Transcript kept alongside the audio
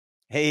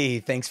Hey,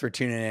 thanks for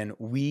tuning in.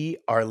 We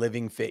are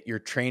LivingFit, your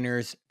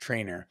trainer's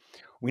trainer.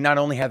 We not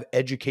only have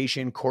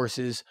education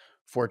courses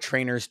for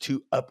trainers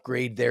to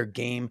upgrade their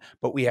game,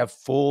 but we have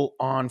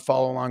full-on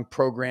follow-along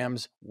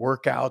programs,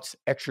 workouts,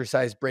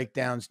 exercise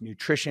breakdowns,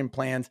 nutrition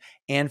plans,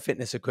 and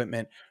fitness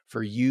equipment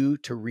for you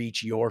to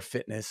reach your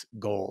fitness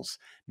goals.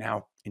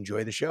 Now,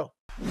 enjoy the show.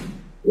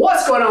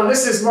 What's going on?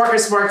 This is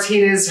Marcus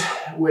Martinez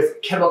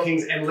with Kettlebell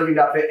Kings and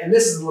LivingFit, and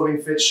this is the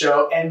LivingFit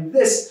Show, and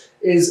this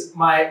is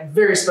my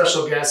very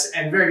special guest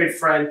and very good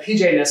friend,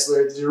 PJ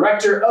Nestler, the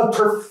Director of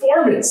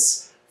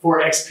Performance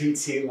for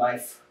XPT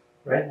Life.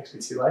 Right?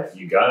 XPT Life?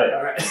 You got it.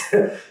 All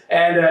right.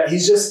 And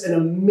he's just an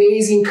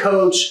amazing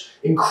coach,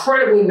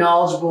 incredibly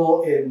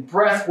knowledgeable in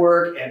breath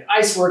work and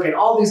ice work and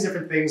all these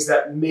different things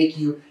that make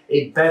you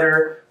a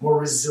better, more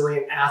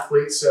resilient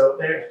athlete. So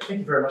thank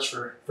you very much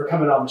for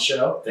coming on the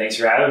show. Thanks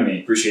for having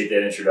me. Appreciate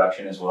that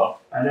introduction as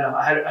well. I know.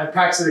 I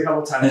practiced it a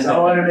couple times. I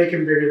wanted to make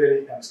him bigger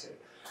than he. I'm just kidding.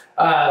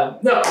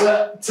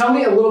 Tell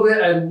me a little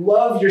bit. I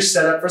love your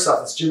setup. First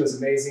off, this gym is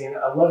amazing.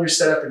 I love your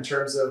setup in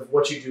terms of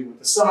what you do with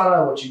the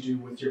sauna, what you do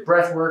with your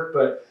breath work,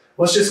 but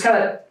let's just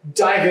kind of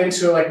dive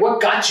into like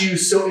what got you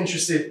so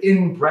interested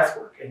in breath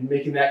work and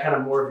making that kind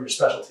of more of your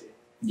specialty.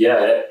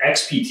 Yeah,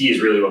 XPT is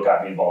really what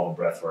got me involved in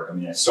breath work. I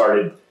mean, I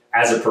started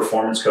as a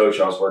performance coach.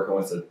 I was working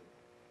with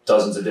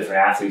dozens of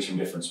different athletes from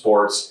different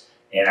sports,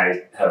 and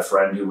I had a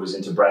friend who was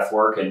into breath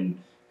work and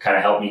kind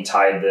of helped me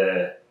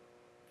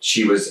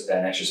she was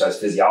an exercise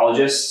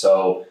physiologist,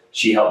 so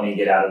she helped me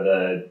get out of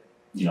the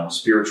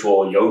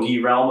spiritual yogi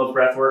realm of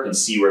breath work and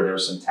see where there were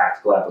some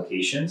tactical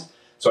applications.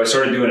 So I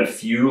started doing a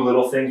few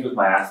little things with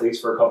my athletes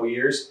for a couple of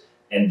years,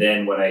 and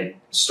then when I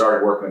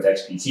started working with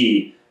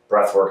XPT,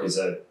 breath work is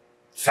a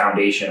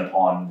foundation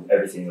upon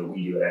everything that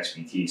we do at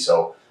XPT.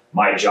 So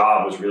my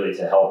job was really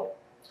to help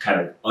kind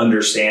of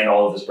understand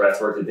all of this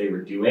breath work that they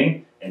were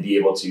doing and be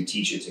able to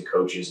teach it to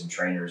coaches and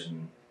trainers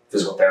and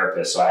physical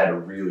therapists. So I had to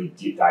really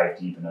dive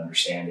deep and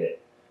understand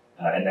it.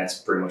 And that's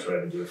pretty much what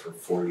I've been doing for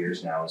 4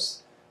 years now,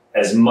 is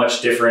as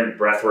much different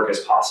breath work as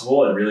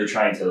possible and really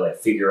trying to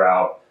figure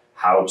out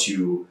how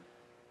to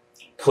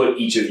put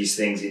each of these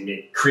things in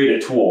it,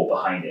 create a tool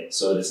behind it.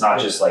 So that it's not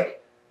just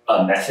like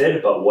a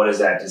method, but what does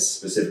that just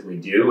specifically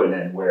do? And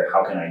then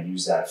how can I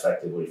use that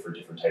effectively for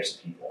different types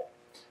of people?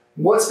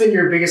 What's been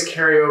your biggest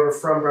carryover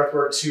from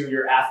breathwork to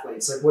your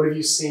athletes? Like, what have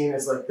you seen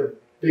as like the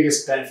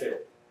biggest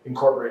benefit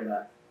incorporating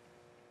that?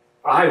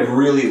 I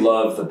really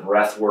love the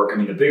breath work. I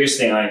mean, the biggest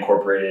thing I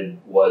incorporated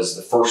was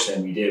the first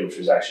thing we did, which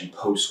was actually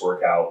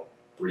post-workout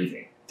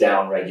breathing,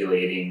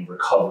 down-regulating,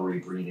 recovery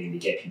breathing to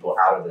get people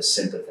out of the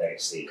sympathetic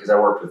state. Because I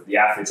worked with the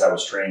athletes I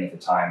was training at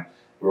the time.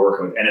 We were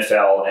working with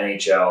NFL,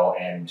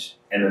 NHL, and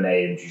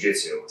MMA and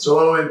Jiu-Jitsu. So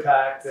low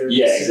impact.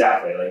 Yeah,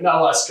 exactly. Like not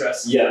a lot of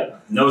stress. Yeah,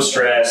 no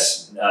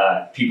stress.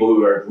 People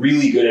who are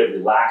really good at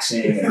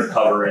relaxing and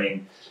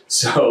recovering.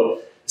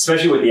 So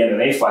especially with the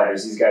MMA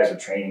fighters, these guys are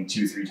training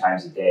 2-3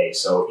 times a day.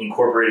 So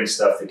incorporating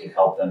stuff that could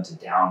help them to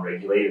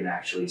down-regulate and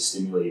actually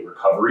stimulate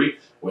recovery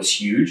was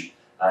huge.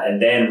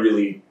 And then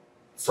really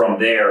from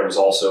there was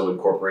also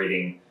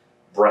incorporating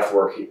breath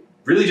work,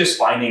 really just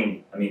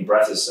finding,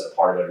 breath is a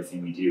part of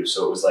everything we do.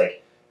 So it was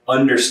like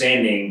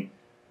understanding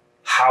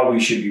how we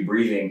should be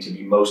breathing to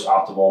be most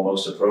optimal,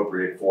 most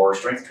appropriate for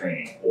strength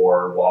training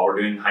or while we're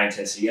doing high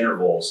intensity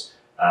intervals,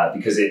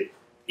 because it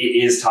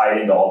is tied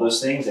into all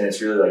those things, and it's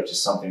really like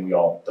just something we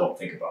all don't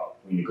think about.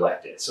 We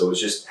neglect it. So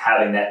it's just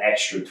having that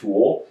extra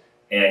tool.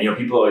 And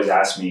people always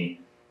ask me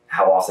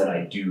how often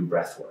I do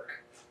breath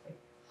work.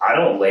 I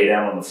don't lay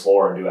down on the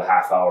floor and do a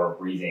half-hour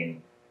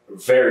breathing.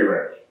 Very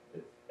rarely.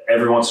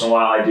 Every once in a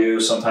while I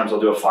do. Sometimes I'll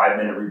do a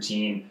 5-minute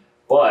routine.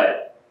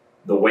 But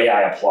the way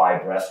I apply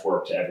breath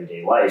work to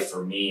everyday life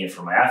for me and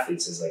for my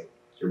athletes is like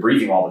you're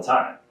breathing all the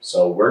time.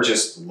 So we're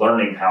just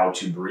learning how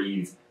to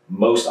breathe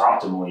most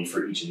optimally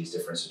for each of these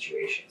different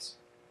situations.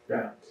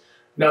 Yeah.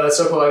 No, that's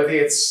so cool. I think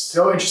it's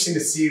so interesting to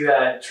see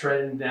that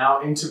trend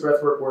now into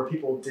breathwork where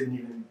people didn't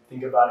even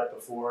think about it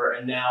before.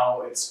 And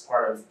now it's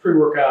part of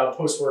pre-workout,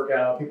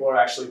 post-workout. People are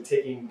actually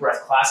taking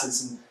breath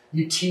classes, and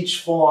you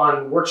teach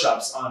full-on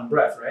workshops on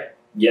breath, right?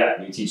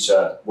 Yeah, we teach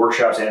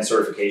workshops and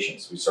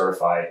certifications. We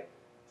certify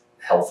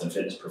health and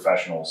fitness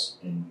professionals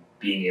in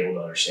being able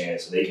to understand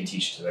it so they can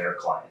teach it to their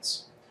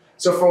clients.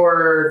 So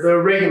for the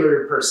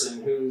regular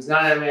person who's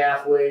not an MMA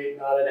athlete,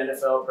 not an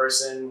NFL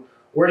person,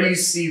 where do you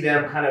see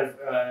them kind of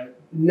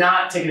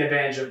not taking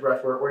advantage of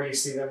breath work? Where do you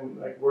see them,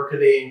 where could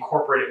they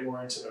incorporate it more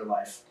into their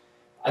life?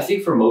 I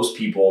think for most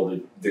people,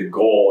 the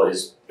goal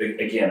is,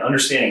 again,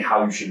 understanding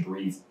how you should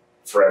breathe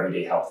for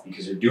everyday health,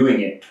 because you're doing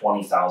it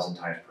 20,000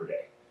 times per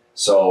day.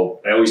 So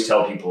I always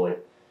tell people,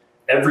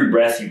 every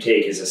breath you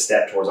take is a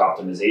step towards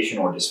optimization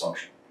or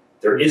dysfunction.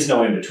 There is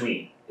no in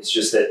between. It's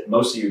just that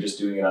most of you are just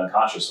doing it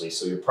unconsciously.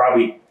 So you're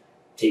probably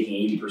taking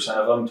 80%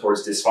 of them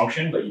towards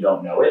dysfunction, but you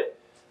don't know it.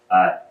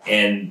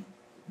 And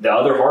the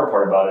other hard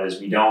part about it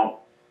is we don't,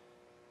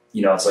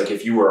 it's like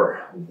if you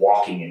were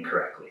walking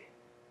incorrectly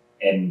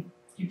and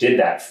you did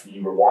that,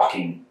 you were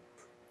walking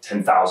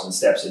 10,000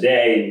 steps a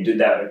day and you did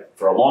that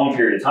for a long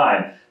period of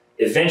time,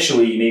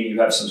 eventually maybe you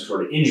have some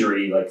sort of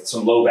injury, like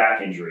some low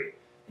back injury,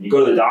 and you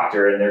go to the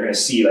doctor and they're going to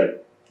see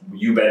like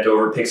you bent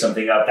over, pick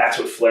something up. That's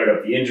what flared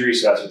up the injury.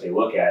 So that's what they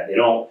look at. They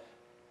don't.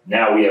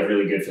 Now we have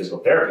really good physical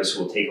therapists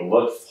who will take a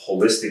look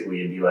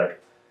holistically and be like,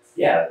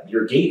 yeah,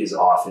 your gait is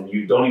off and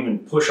you don't even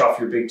push off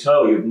your big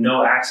toe. You have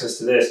no access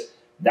to this.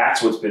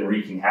 That's what's been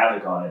wreaking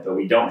havoc on it. But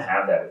we don't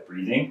have that with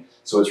breathing.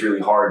 So it's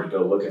really hard to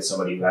go look at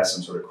somebody who has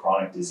some sort of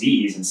chronic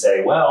disease and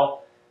say,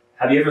 well,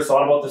 have you ever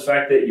thought about the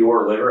fact that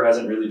your liver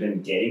hasn't really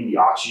been getting the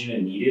oxygen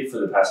it needed for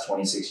the past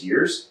 26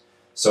 years?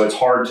 So it's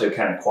hard to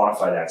kind of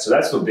quantify that. So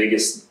that's the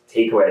biggest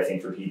takeaway, I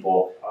think, for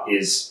people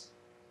is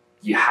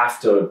you have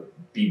to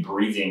be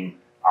breathing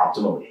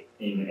optimally.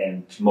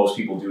 And most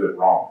people do it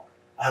wrong.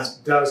 I was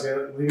going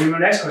to lead me to my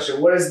next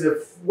question. What's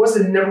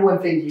the number one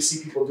thing you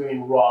see people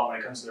doing wrong when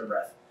it comes to their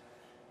breath?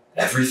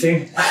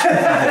 Everything.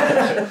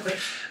 I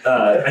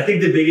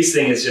think the biggest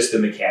thing is just the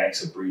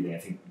mechanics of breathing. I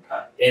think,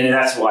 and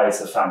that's why it's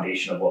the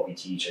foundation of what we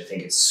teach. I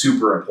think it's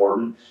super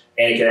important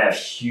and it can have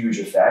huge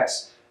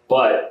effects.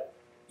 But,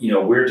 you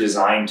know, we're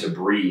designed to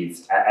breathe.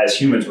 As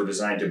humans, we're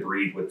designed to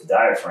breathe with the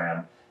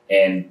diaphragm.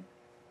 And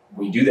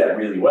we do that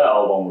really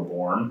well when we're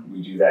born.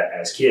 We do that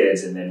as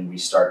kids. And then we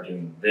start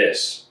doing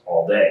this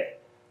all day.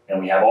 And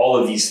we have all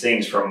of these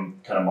things from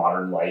kind of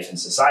modern life and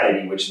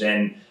society, which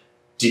then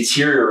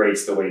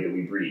deteriorates the way that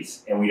we breathe.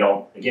 And we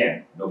don't,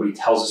 again, nobody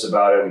tells us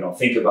about it. We don't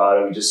think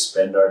about it. We just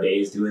spend our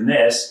days doing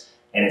this.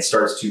 And it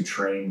starts to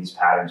train these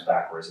patterns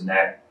backwards. And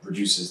that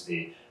reduces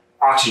the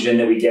oxygen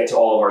that we get to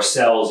all of our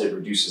cells. It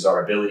reduces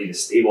our ability to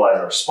stabilize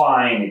our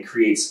spine.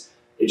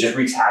 It just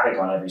wreaks havoc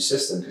on every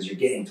system because you're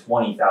getting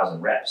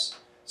 20,000 reps.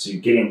 So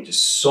you're getting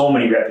just so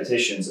many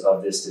repetitions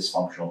of this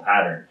dysfunctional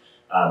pattern.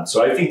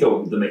 So I think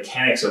the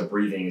mechanics of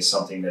breathing is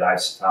something that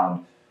I've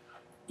found.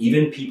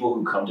 Even people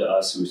who come to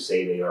us who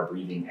say they are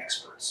breathing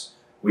experts.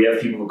 We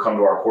have people who come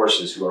to our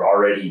courses who are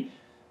already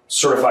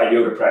certified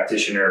yoga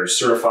practitioners,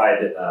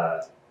 certified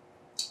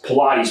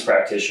Pilates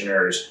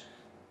practitioners.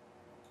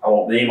 I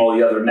won't name all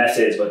the other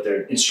methods, but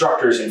they're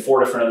instructors in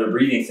 4 different other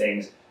breathing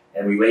things.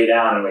 And we lay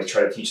down and we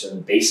try to teach them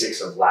the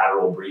basics of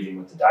lateral breathing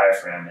with the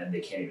diaphragm, and they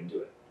can't even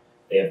do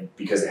it.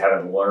 Because they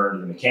haven't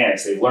learned the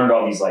mechanics. They've learned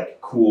all these like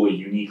cool,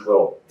 unique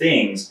little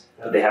things,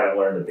 but they haven't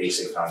learned the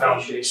basic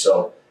foundation.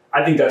 So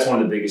I think that's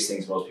one of the biggest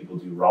things most people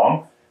do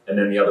wrong. And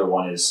then the other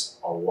one is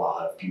a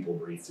lot of people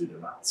breathe through their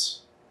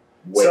mouths.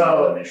 Way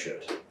more than they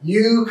should.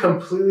 You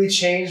completely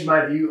changed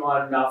my view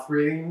on mouth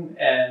breathing.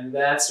 And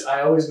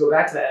I always go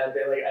back to that.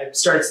 Like I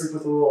started sleeping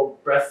with little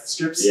breath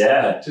strips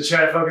to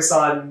try to focus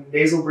on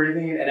nasal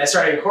breathing. And I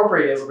started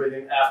incorporating nasal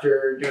breathing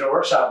after doing a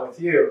workshop with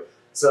you.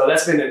 So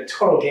that's been a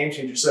total game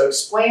changer. So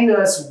explain to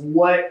us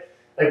what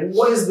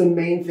is the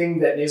main thing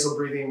that nasal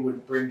breathing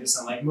would bring to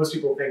someone? Like most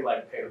people think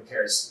like, okay, who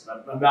cares?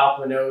 A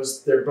mouth and a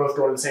nose, they're both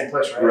going to the same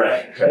place,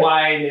 right? Right.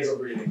 Why nasal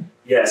breathing?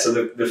 Yeah, so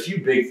the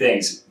few big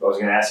things I was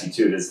going to ask you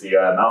too, does the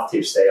mouth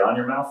tape stay on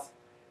your mouth?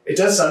 It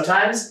does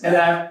sometimes, and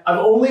I've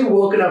only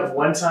woken up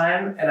one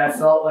time, and I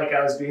felt like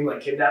I was being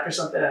like kidnapped or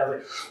something. And I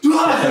was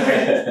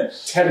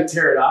like, had to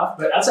tear it off.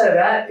 But outside of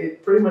that,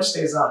 it pretty much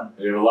stays on.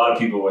 We have a lot of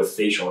people with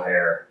facial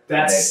hair.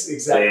 That's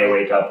exactly. They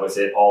wake up with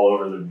it all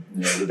over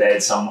the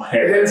bed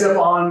somewhere. It ends up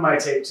on my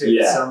tape too.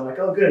 Yeah. So I'm like,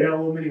 oh, good, I got a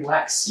little mini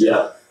wax.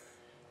 Yeah.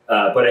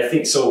 But I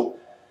think so.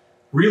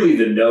 Really,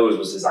 the nose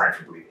was designed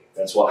for breathing.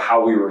 That's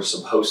how we were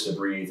supposed to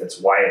breathe. That's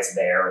why it's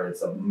there.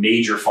 It's a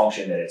major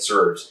function that it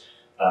serves.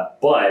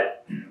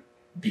 But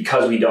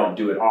because we don't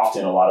do it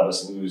often, a lot of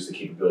us lose the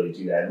capability to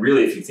do that. And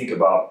really, if you think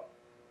about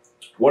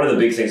one of the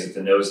big things that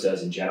the nose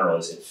does in general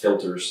is it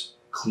filters,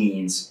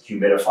 cleans,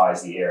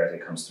 humidifies the air as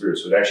it comes through.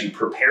 So it actually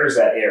prepares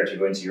that air to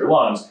go into your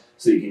lungs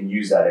so you can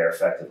use that air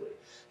effectively.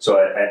 So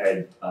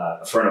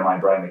a friend of mine,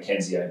 Brian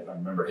McKenzie, I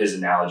remember his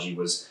analogy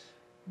was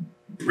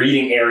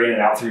breathing air in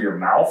and out through your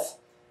mouth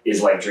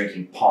is like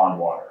drinking pond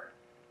water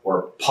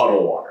or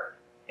puddle water.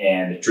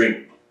 And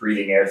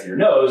breathing air through your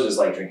nose is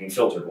like drinking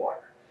filtered water.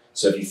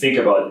 So if you think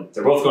about it,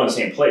 they're both going to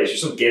the same place. You're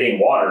still getting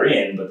water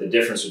in, but the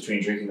difference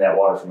between drinking that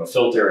water from a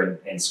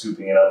filter and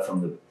scooping it up from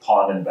the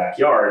pond in the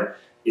backyard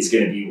is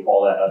going to be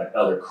all that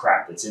other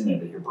crap that's in there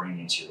that you're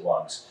bringing into your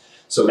lungs.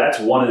 So that's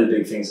one of the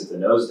big things that the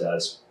nose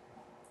does.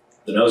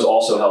 The nose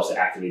also helps to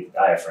activate the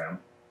diaphragm,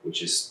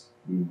 which is,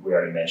 we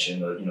already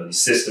mentioned,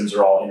 these systems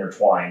are all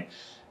intertwined.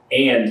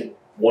 And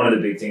one of the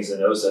big things the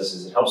nose does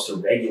is it helps to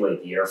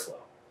regulate the airflow.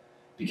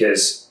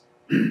 Because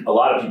a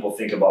lot of people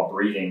think about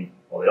breathing,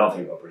 well, they don't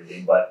think about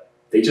breathing, but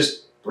they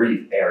just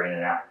breathe air in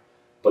and out.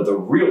 But the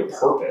real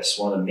purpose,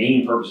 one of the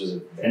main purposes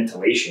of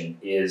ventilation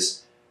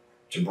is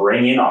to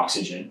bring in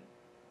oxygen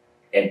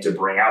and to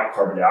bring out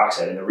carbon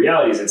dioxide. And the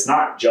reality is it's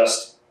not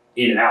just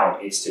in and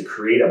out, it's to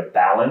create a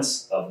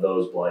balance of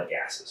those blood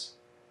gases.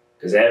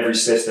 Because every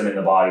system in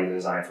the body is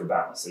designed for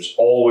balance. There's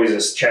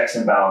always checks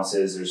and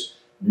balances. There's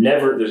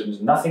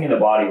nothing in the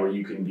body where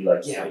you can be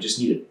like, yeah, I just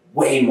needed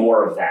way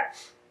more of that.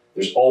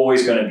 There's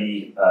always going to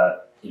be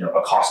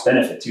a cost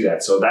benefit to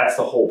that. So that's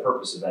the whole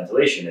purpose of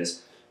ventilation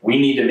is we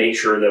need to make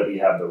sure that we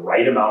have the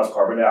right amount of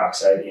carbon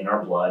dioxide in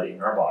our blood,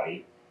 in our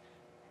body,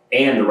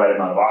 and the right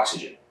amount of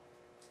oxygen.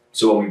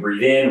 So when we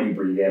breathe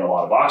in a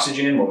lot of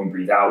oxygen. When we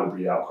breathe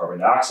out carbon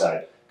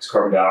dioxide, because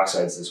carbon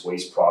dioxide is this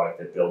waste product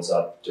that builds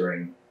up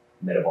during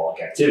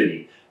metabolic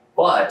activity.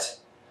 But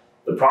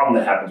the problem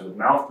that happens with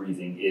mouth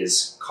breathing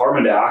is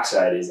carbon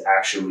dioxide is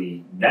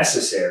actually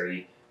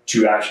necessary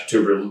to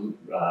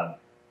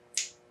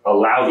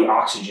allow the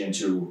oxygen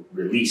to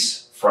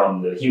release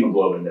from the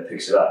hemoglobin that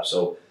picks it up.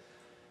 So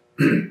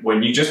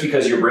just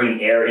because you're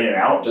bringing air in and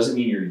out doesn't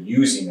mean you're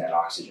using that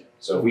oxygen.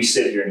 So if we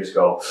sit here and just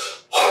go,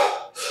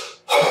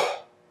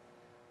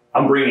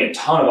 I'm bringing a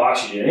ton of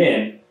oxygen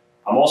in,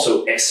 I'm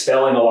also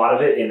expelling a lot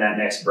of it in that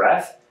next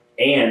breath.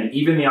 And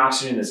even the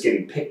oxygen that's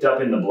getting picked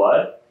up in the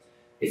blood,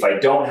 if I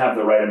don't have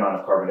the right amount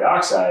of carbon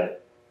dioxide,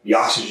 the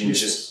oxygen is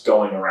just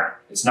going around.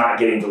 It's not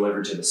getting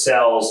delivered to the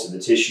cells, to the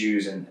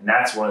tissues, and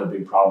that's one of the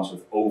big problems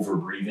with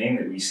over-breathing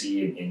that we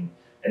see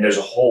and there's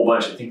a whole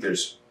bunch, I think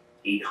there's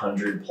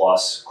 800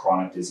 plus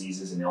chronic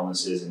diseases and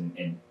illnesses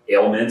and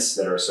ailments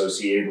that are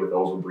associated with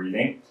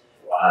over-breathing.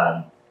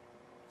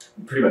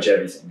 Pretty much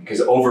everything,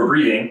 because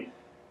over-breathing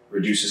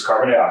reduces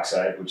carbon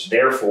dioxide, which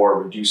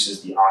therefore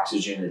reduces the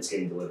oxygen that's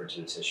getting delivered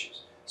to the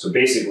tissues. So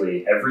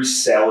basically, every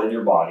cell in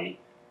your body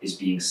is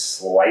being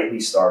slightly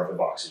starved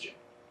of oxygen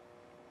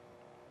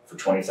for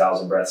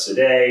 20,000 breaths a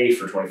day,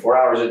 for 24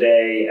 hours a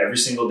day, every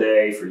single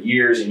day, for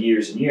years and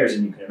years and years.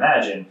 And you can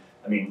imagine,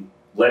 I mean,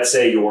 let's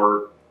say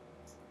your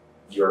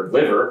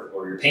liver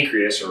or your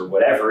pancreas or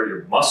whatever,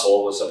 your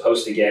muscle was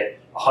supposed to get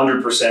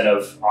 100%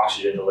 of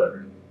oxygen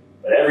delivered.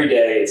 But every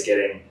day it's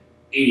getting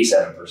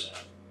 87%.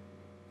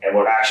 And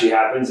what actually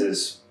happens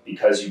is,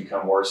 because you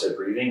become worse at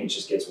breathing, it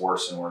just gets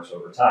worse and worse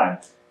over time.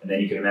 And then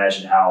you can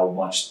imagine how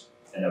much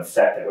an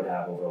effect that would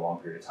have over a long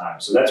period of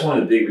time. So that's one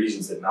of the big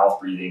reasons that mouth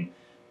breathing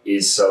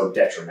is so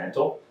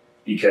detrimental,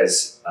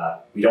 because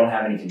we don't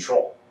have any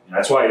control. And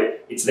that's why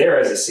it's there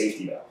as a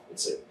safety valve.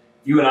 It's a,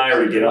 you and I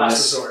already get on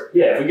this.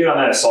 Yeah, if we get on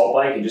that assault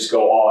bike and just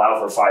go all out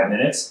for 5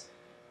 minutes,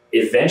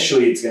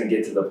 eventually it's going to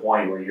get to the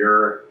point where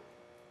your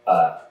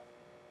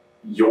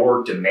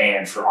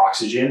demand for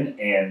oxygen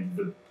and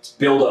the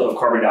buildup of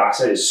carbon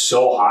dioxide is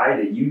so high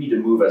that you need to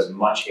move as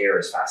much air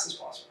as fast as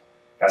possible.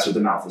 That's what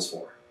the mouth is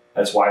for.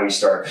 That's why we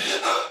start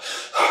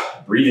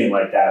breathing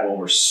like that when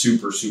we're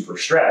super, super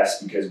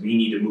stressed, because we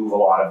need to move a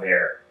lot of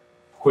air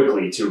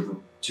quickly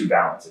to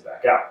balance it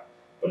back out.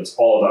 But it's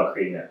all about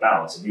creating that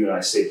balance. If you and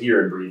I sit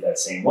here and breathe that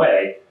same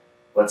way,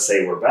 let's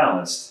say we're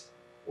balanced,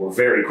 we're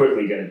very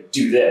quickly going to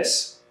do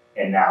this,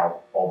 and now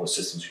all those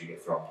systems could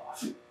get thrown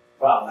off.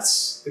 Wow,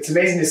 it's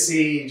amazing to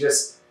see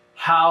just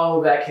how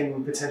that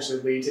can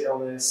potentially lead to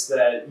illness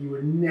that you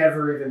would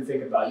never even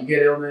think about. You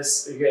get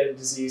illness, you get a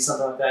disease,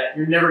 something like that,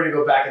 you're never going to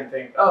go back and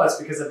think, oh, it's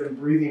because I've been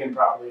breathing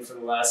improperly for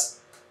the last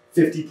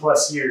 50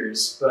 plus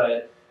years.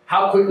 But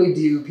how quickly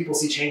do people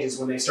see changes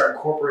when they start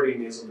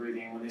incorporating nasal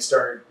breathing, when they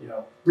start,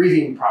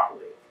 breathing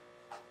properly?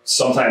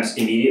 Sometimes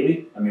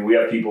immediately. I mean, we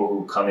have people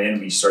who come in,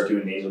 we start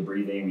doing nasal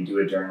breathing, we do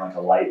it during like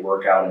a light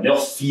workout, and they'll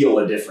feel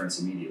a difference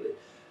immediately.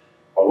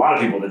 A lot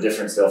of people, the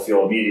difference they'll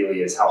feel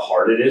immediately is how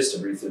hard it is to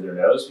breathe through their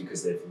nose,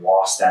 because they've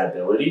lost that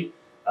ability,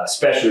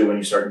 especially when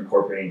you start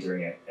incorporating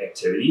during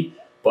activity.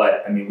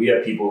 But I mean, we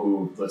have people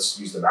who, let's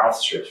use the mouth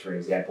strips, for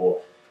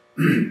example.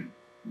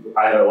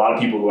 I have a lot of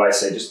people who I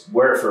say, just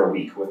wear it for a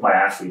week. With my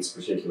athletes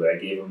particularly, I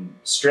gave them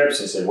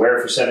strips. I said, wear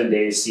it for 7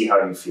 days, see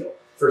how you feel.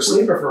 For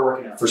sleep or for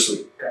working out? For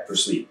sleep. Okay. For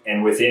sleep.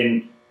 And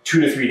within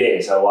 2 to 3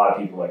 days, I had a lot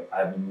of people like,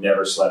 I've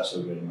never slept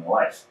so good in my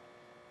life.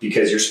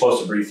 Because you're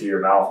supposed to breathe through your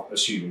mouth, breathe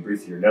through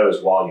your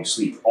nose while you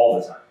sleep all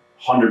the time,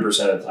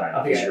 100% of the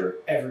time. Because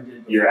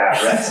you're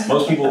at rest.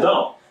 Most people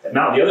don't.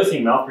 Now, the other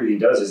thing mouth breathing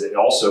does is it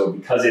also,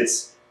 because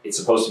it's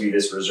supposed to be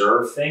this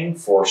reserve thing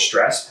for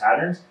stress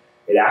patterns,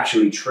 it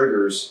actually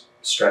triggers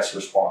stress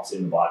response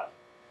in the body.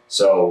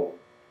 So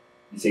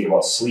you think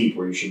about sleep,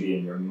 where you should be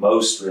in your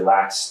most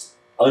relaxed,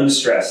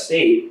 unstressed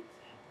state,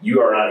 you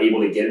are not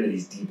able to get into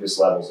these deepest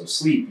levels of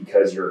sleep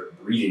because you're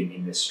breathing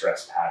in this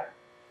stress pattern.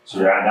 So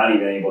you're not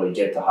even able to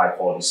get the high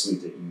quality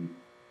sleep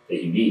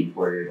that you need,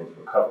 where you're able to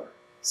recover.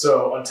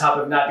 So on top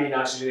of not being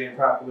oxygenated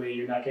properly,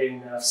 you're not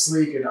getting enough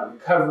sleep, you're not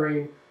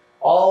recovering.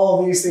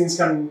 All these things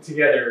come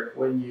together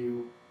when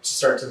you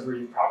start to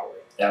breathe properly.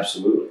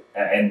 Absolutely.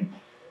 And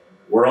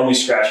we're only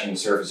scratching the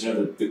surface.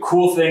 The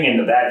cool thing and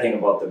the bad thing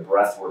about the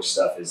breathwork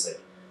stuff is that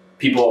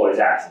people always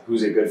ask,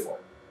 who's it good for?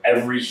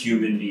 Every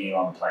human being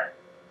on the planet.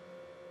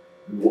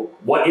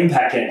 What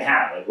impact can it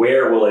have? Like,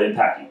 where will it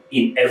impact you?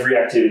 In every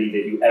activity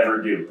that you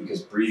ever do,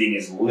 because breathing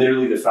is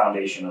literally the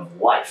foundation of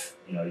life.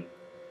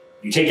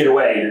 You take it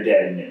away, you're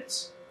dead in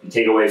minutes. You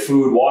take away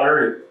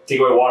water,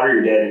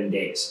 you're dead in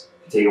days.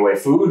 You take away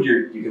food,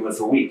 you can live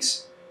for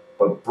weeks.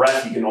 But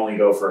breath, you can only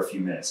go for a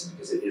few minutes,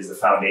 because it is the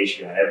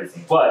foundation of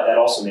everything. But that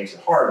also makes it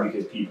hard,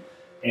 because people,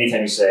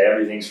 anytime you say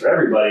everything's for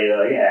everybody,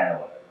 they're like, yeah,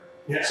 whatever.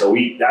 Yeah. So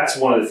that's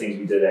one of the things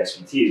we did at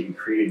XPT, is we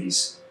created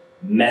these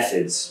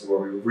methods where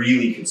we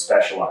really could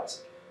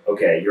specialize.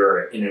 Okay,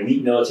 you're an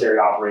elite military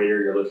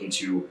operator, you're looking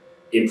to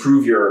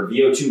improve your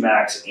VO2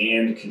 max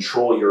and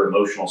control your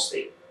emotional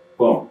state.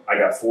 Boom, I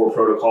got 4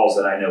 protocols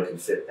that I know can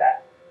fit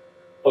that.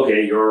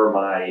 Okay, you're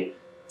my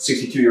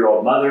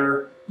 62-year-old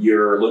mother,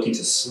 you're looking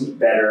to sleep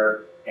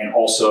better, and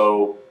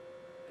also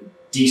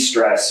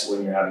de-stress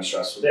when you're having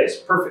stressful days.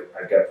 Perfect.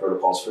 I've got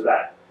protocols for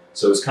that.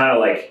 So it's kind of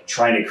like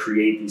trying to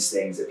create these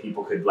things that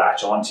people could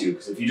latch onto.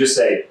 Because if you just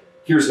say,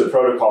 here's the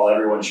protocol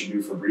everyone should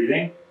do for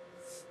breathing,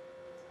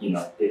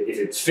 if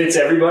it fits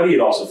everybody, it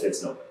also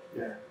fits nobody.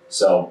 Yeah.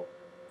 So,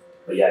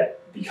 but yeah,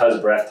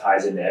 because breath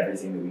ties into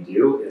everything that we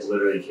do, it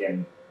literally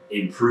can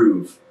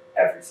improve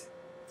everything.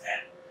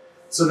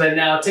 So then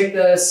now take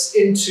this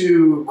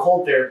into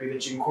cold therapy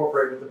that you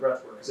incorporate with the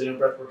breath work. Because I know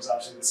breath work is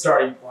obviously the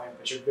starting point,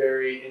 but you're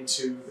very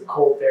into the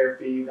cold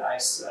therapy, the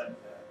ice,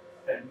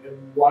 and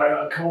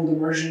water, cold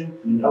immersion.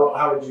 Mm-hmm.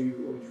 What would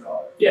you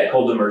call it? Yeah,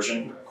 cold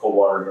immersion, cold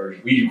water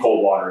immersion. We do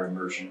cold water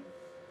immersion.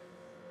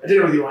 I did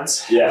it with you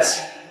once.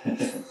 Yes.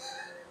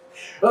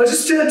 Well,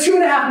 just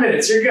 2.5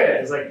 minutes. You're good.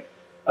 It's like,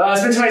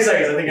 it's been 20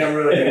 seconds. I think I'm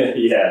really good.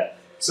 Yeah.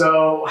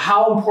 So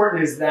how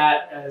important is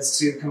that as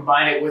to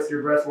combine it with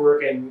your breath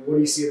work, and what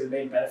do you see as the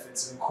main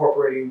benefits of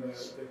incorporating the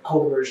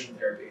cold immersion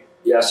therapy?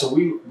 Yeah, so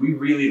we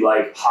really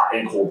like hot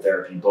and cold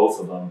therapy, both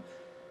of them.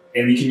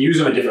 And we can use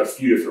them in a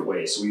few different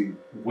ways. So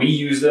we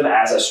use them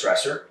as a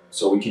stressor.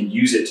 So we can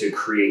use it to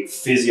create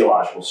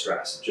physiological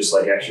stress. Just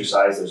like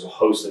exercise, there's a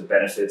host of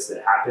benefits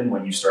that happen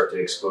when you start to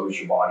expose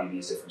your body to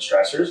these different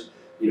stressors.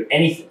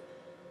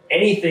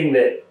 Anything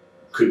that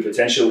could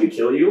potentially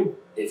kill you,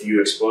 if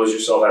you expose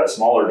yourself at a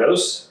smaller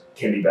dose,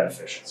 can be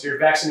beneficial. So you're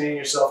vaccinating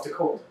yourself to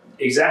cold.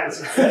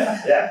 Exactly.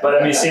 Yeah.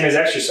 But I mean, same as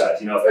exercise.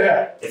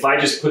 If I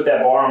just put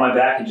that bar on my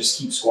back and just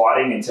keep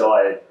squatting until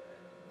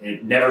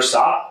it never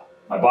stop,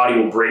 my body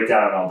will break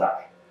down and I'll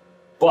die.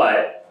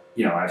 But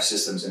I have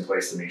systems in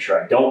place to make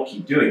sure I don't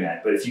keep doing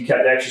that. But if you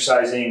kept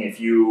exercising, if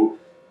you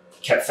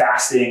kept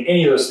fasting,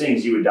 any of those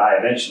things, you would die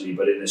eventually.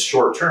 But in the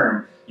short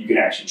term, you can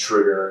actually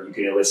you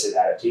can elicit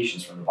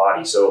adaptations from the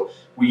body. So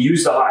we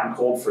use the hot and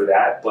cold for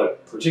that,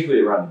 but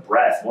particularly around the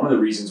breath. One of the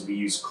reasons we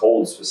use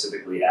cold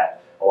specifically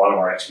at a lot of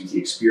our XPT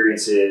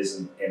experiences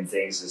and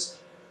things is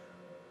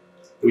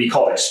we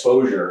call it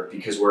exposure,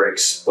 because we're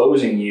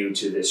exposing you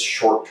to this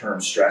short-term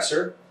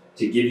stressor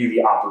to give you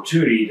the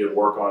opportunity to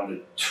work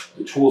on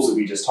the tools that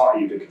we just taught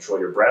you to control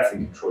your breath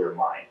and control your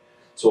mind.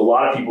 So a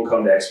lot of people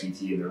come to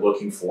XPT and they're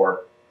looking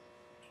for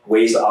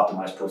ways to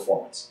optimize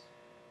performance.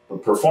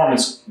 But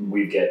performance,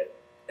 we get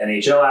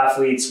NHL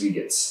athletes, we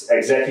get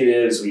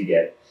executives, we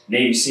get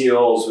Navy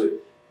SEALs.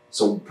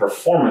 So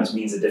performance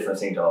means a different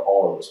thing to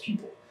all of those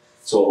people.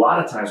 So a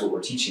lot of times what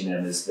we're teaching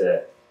them is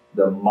the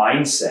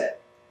mindset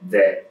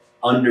that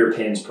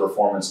underpins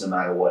performance no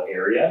matter what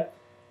area,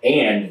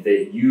 and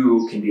that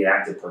you can be an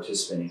active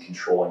participant in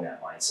controlling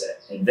that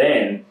mindset. And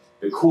then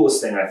the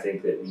coolest thing I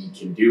think that we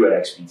can do at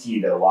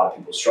XPT that a lot of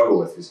people struggle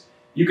with is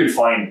you can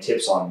find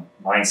tips on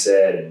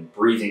mindset and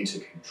breathing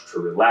to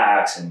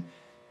relax and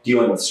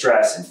dealing with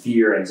stress and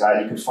fear and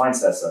anxiety. You can find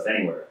that stuff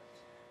anywhere.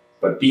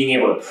 But being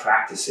able to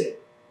practice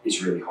it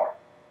is really hard.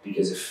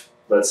 Because if,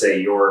 let's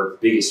say, your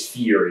biggest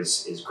fear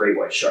is great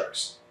white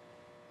sharks,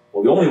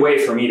 well, the only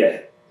way for me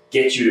to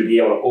get you to be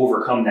able to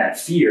overcome that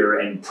fear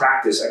and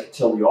practice, I can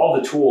tell you all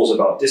the tools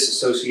about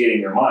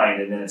disassociating your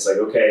mind, and then it's like,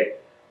 okay,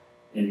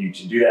 and you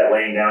can do that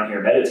laying down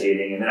here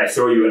meditating, and then I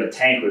throw you in a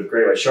tank with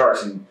great white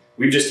sharks, and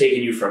we've just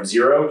taken you from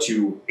 0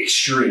 to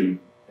extreme,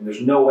 and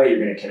there's no way you're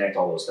going to connect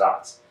all those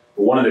dots.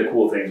 But one of the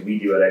cool things we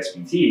do at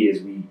XPT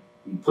is we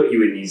put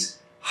you in these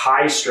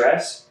high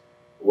stress,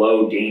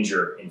 low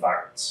danger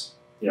environments.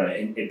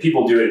 And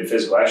people do it in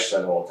physical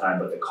exercise all the time,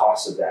 but the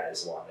cost of that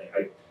is a lot.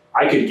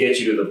 I could get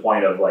you to the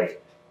point of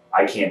like,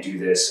 I can't do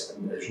this.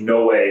 There's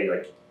no way,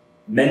 like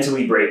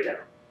mentally break down.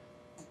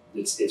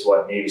 It's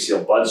what Navy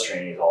SEAL BUDS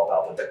training is all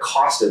about. But the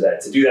cost of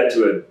that, to do that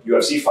to a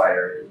UFC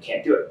fighter, you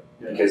can't do it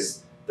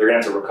because they're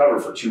gonna have to recover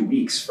for 2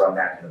 weeks from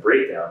that kind of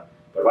breakdown.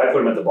 But if I put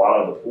them at the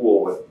bottom of the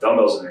pool with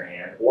dumbbells in their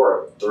hand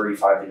or a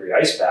 35-degree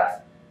ice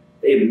bath,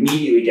 they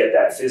immediately get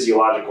that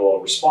physiological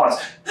response.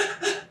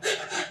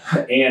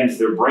 And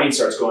their brain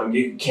starts going,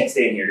 you can't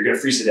stay in here. You're gonna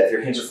freeze to death.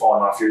 Your hands are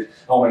falling off.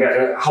 Oh my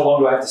God, how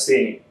long do I have to stay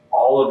in here?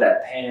 All of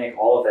that panic,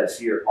 all of that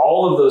fear,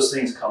 all of those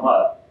things come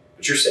up,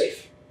 but you're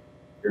safe.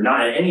 You're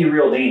not in any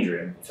real danger.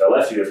 And if I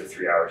left you there for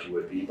 3 hours, you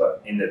would be,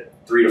 but in the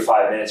 3 to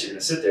 5 minutes you're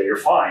gonna sit there, you're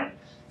fine.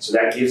 So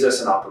that gives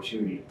us an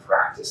opportunity to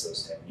practice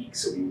those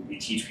techniques. So we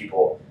teach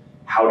people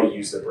how to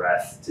use the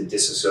breath to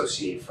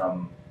disassociate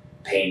from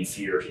pain,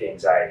 fear,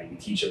 anxiety. We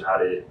teach them how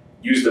to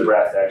use the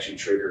breath to actually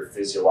trigger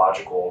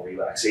physiological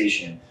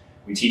relaxation.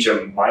 We teach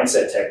them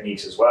mindset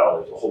techniques as well.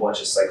 There's a whole bunch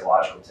of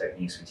psychological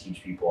techniques we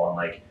teach people on,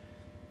 like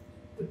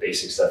the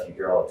basic stuff you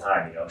hear all the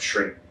time,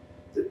 shrink.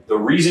 The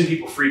reason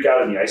people freak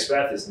out in the ice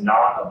bath is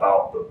not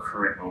about the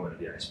current moment of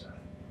the ice bath,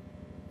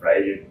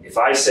 right? If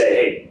I say,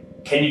 hey,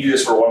 can you do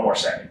this for 1 more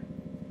second?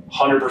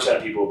 100%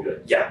 of people will be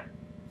like, yeah.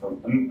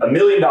 $1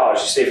 million, you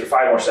stay for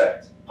 5 more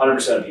seconds.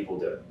 100% of people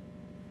do it.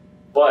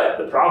 But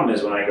the problem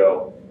is when I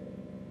go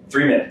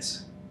 3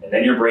 minutes, and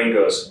then your brain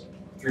goes,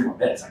 3 more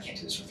minutes, I can't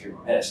do this for 3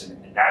 more minutes.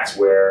 And that's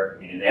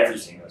where, in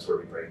everything, that's where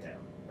we break down,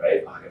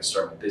 right? I gotta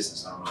start my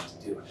business, I don't know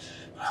what to do.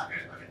 I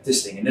got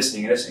this thing and this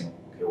thing and this thing.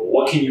 Okay, well,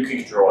 what can you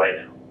control right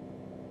now?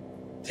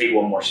 Take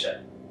 1 more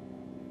step.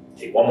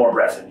 take one more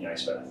breath in the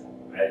ice bath.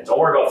 Right? Don't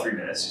worry about 3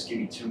 minutes, just give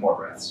me 2 more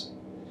breaths.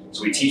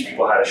 So we teach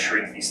people how to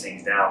shrink these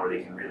things down where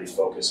they can really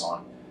focus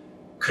on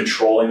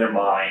controlling their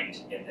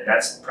mind, and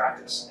that's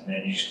practice. And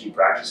then you just keep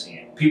practicing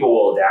it. People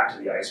will adapt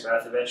to the ice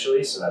bath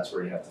eventually, so that's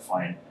where you have to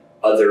find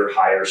other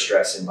higher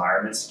stress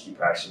environments to keep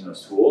practicing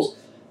those tools.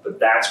 But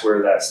that's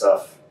where that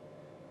stuff,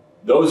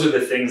 those are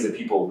the things that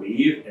people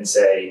leave and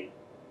say,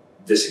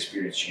 this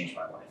experience changed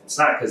my life. It's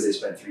not because they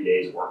spent 3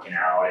 days working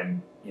out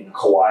in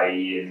Kauai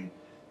and,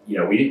 you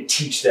know, we didn't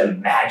teach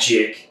them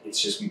magic.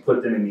 It's just we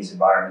put them in these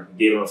environments. We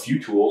gave them a few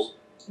tools,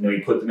 and then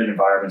we put them in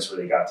environments where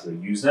they got to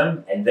use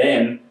them. And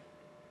then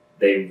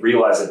they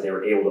realized that they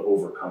were able to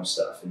overcome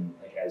stuff. And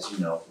like, as you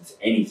know, with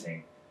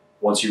anything,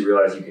 once you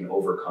realize you can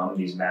overcome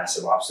these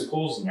massive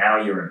obstacles,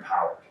 now you're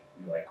empowered.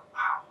 You're like,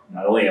 wow,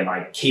 not only am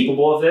I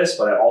capable of this,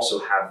 but I also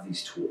have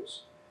these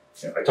tools.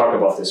 You know, I talk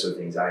about this with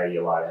anxiety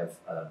a lot.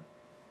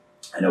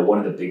 I know one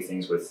of the big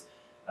things with,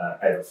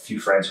 I have a few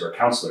friends who are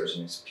counselors,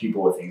 and it's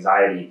people with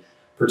anxiety,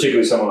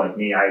 particularly someone like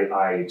me.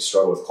 I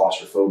struggle with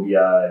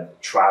claustrophobia,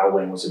 and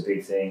traveling was a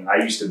big thing.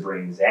 I used to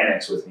bring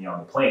Xanax with me on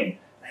the plane,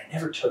 and I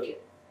never took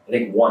it. I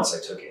think once I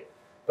took it.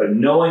 But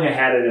knowing I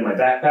had it in my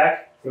backpack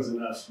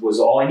was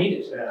all I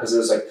needed. Because it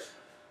was like,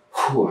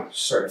 whew, I'm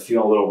starting to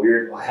feel a little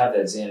weird. Well, I have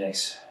that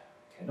Xanax.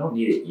 I don't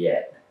need it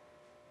yet.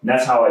 And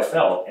that's how I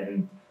felt.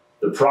 And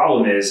the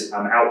problem is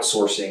I'm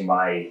outsourcing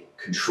my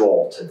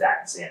control to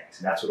that Xanax.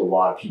 And that's what a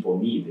lot of people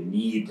need. They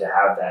need to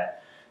have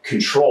that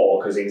control,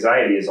 because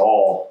anxiety is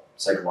all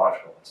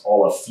psychological. It's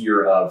all a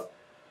fear of,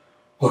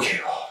 okay,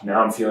 well,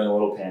 now I'm feeling a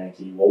little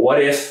panicky. Well,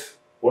 what if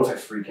I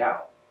freak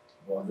out?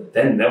 Well,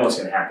 then what's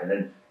going to happen?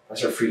 Then if I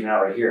start freaking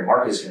out right here,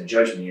 Mark is going to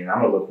judge me and I'm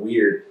going to look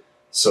weird.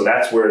 So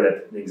that's where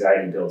that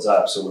anxiety builds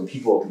up. So when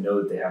people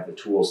know that they have the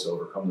tools to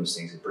overcome those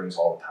things, it brings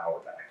all the power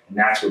back. And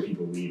that's where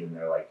people leave, and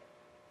they're like,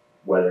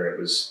 whether it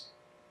was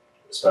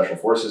a special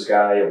forces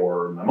guy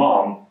or my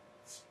mom,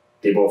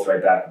 they both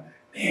write back,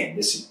 man,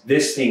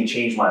 this thing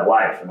changed my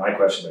life. And my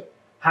question is like,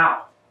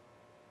 how?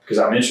 Because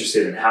I'm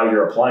interested in how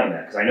you're applying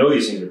that. Because I know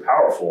these things are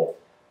powerful,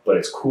 but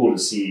it's cool to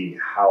see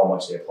how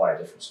much they apply at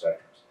different spectrums.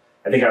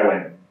 I think I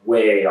went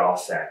way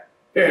off that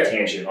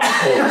tangent on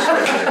cold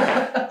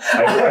exposure.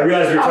 I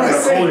realized we were talking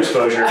about cold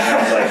exposure,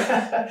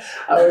 and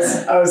I was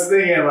like, I was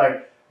thinking, I'm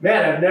like,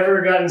 man, I've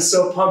never gotten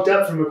so pumped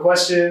up from a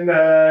question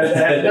that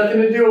had nothing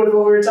to do with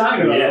what we were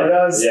talking about. Yeah. But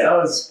that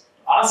was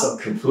awesome.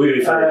 Completely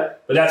fair.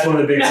 But that's one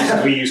of the big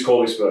reasons we use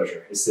cold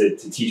exposure, is to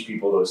teach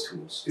people those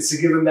tools. It's to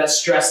give them that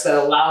stress that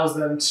allows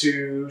them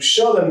to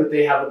show them that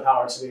they have the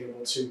power to be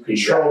able to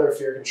control their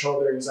fear, control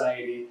their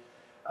anxiety.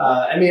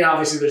 I mean,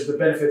 obviously, there's the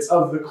benefits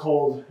of the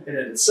cold in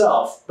it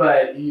itself,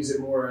 but you use it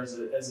more as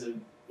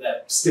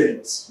that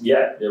stimulus.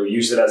 Yeah, we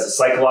use it as a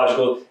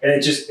psychological, and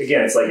it just,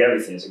 again, it's like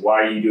everything. It's like,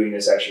 why are you doing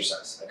this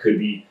exercise? I could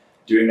be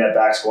doing that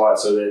back squat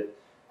so that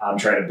I'm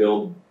trying to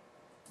build,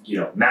 you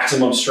know,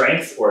 maximum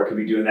strength, or I could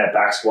be doing that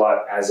back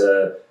squat as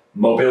a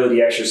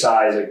mobility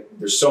exercise. Like,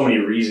 there's so many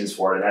reasons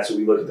for it, and that's what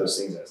we look at those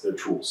things as. They're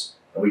tools,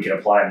 and we can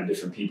apply them to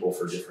different people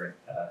for different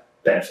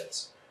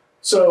benefits.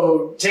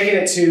 So taking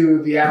it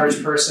to the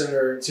average person,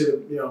 or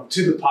to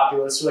the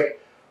populace, like,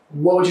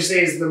 what would you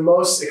say is the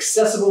most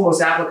accessible,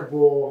 most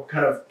applicable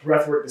kind of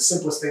breath work, the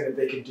simplest thing that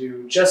they could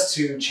do just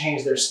to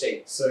change their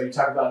state? So you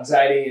talk about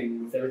anxiety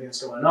and with everything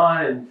that's going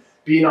on, and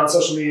being on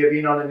social media,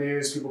 being on the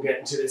news, people get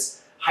into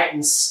this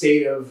heightened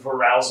state of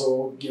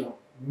arousal, you know,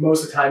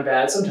 most of the time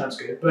bad, sometimes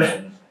good,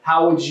 but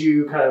how would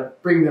you kind of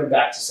bring them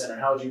back to center?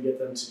 How would you get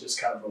them to just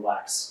kind of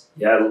relax?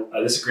 Yeah,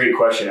 that's a great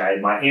question.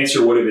 My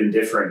answer would have been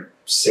different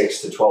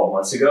 6 to 12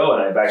 months ago,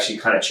 and I've actually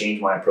kind of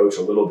changed my approach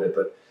a little bit.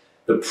 But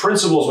the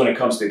principles when it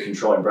comes to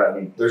controlling breath, I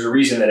mean, there's a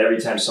reason that every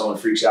time someone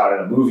freaks out in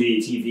a movie,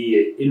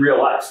 TV, in real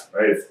life,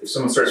 right? If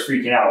someone starts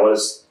freaking out,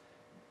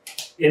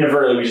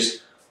 inadvertently we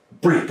just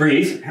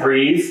breathe,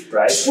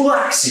 right? Just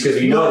relax. Because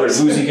we know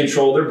they're losing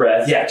control of their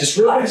breath. Yeah, just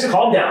relax,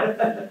 calm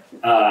down.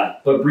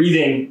 But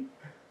breathing,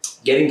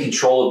 getting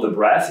control of the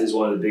breath is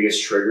one of the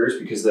biggest triggers,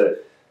 because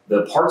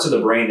the parts of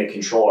the brain that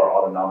control our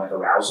autonomic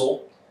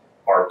arousal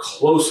are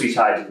closely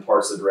tied to the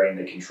parts of the brain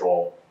that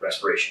control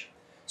respiration.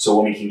 So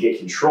when we can get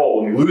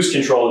control, when we lose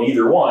control of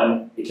either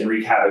one, it can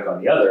wreak havoc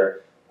on the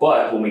other.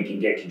 But when we can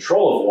get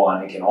control of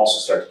one, it can also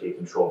start to get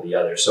control of the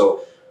other.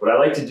 So what I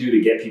like to do to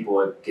get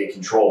people to get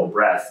control of the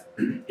breath,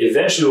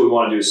 eventually what we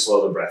want to do is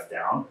slow the breath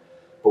down.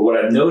 But what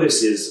I've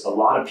noticed is a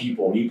lot of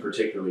people, me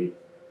particularly,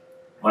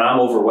 when I'm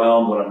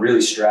overwhelmed, when I'm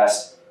really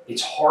stressed,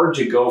 it's hard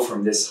to go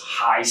from this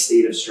high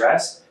state of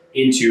stress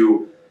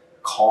into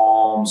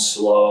calm,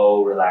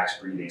 slow,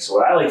 relaxed breathing. So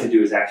what I like to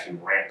do is actually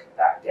ramp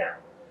back down.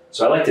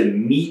 So I like to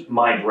meet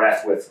my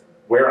breath with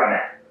where I'm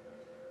at,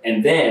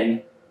 and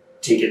then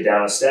take it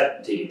down a step,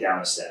 and take it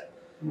down a step.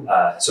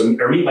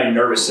 Or meet my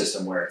nervous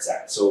system where it's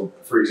at. So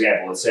for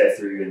example, let's say I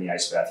threw you in the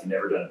ice bath. You've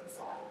never done it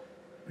before.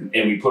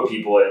 And we put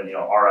people in,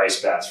 our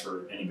ice baths,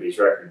 for anybody's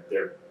record,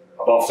 they're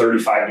about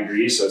 35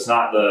 degrees. So it's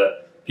not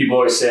people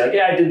always say, like,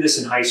 yeah, I did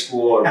this in high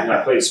school, or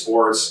I played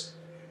sports.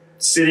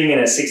 Sitting in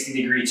a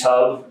 60-degree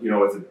tub,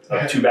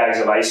 with 2 bags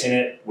of ice in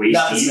it, waist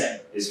deep.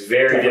 is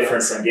very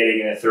different from getting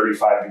in a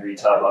 35-degree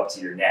tub up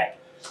to your neck.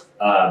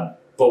 But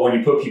when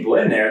you put people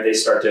in there, they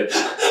start to,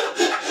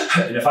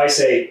 and if I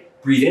say,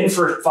 breathe in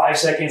for 5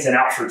 seconds and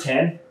out for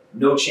 10,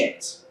 no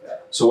chance.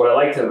 So what I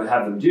like to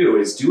have them do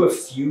is do a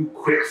few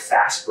quick,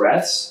 fast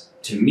breaths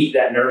to meet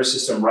that nervous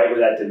system right where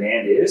that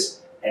demand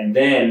is, and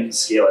then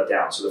scale it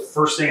down. So the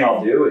first thing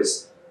I'll do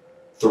is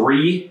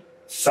 3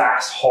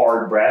 fast,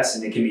 hard breaths,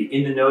 and it can be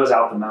in the nose,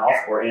 out the mouth,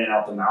 or in and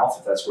out the mouth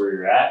if that's where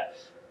you're at.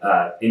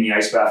 In the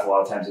ice bath, a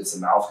lot of times it's the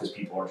mouth because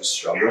people are just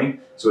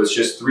struggling. So it's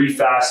just 3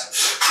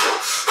 fast.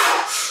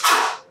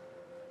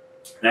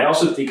 And I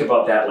also think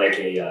about that like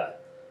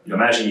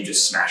imagine you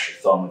just smash your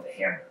thumb with a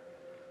hammer.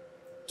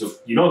 So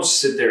you don't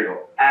sit there and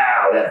go,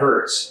 ow, that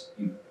hurts.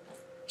 You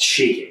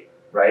shake it,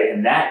 right?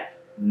 And that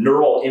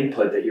neural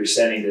input that you're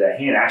sending to that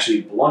hand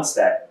actually blunts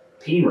that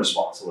pain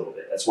response a little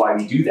bit. That's why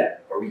we do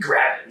that. Or we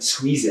grab it and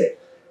squeeze it.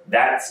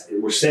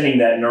 We're sending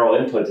that neural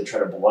input to try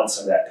to blunt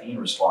some of that pain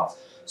response.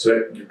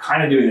 So you're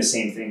kind of doing the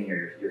same thing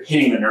here. You're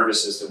hitting the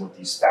nervous system with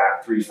these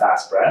 3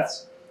 fast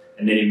breaths,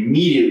 and then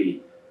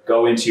immediately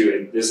go into,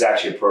 and this is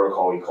actually a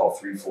protocol we call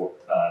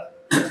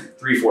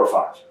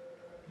 3-4-5.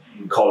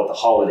 We call it the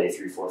holiday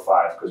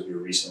 3-4-5 because we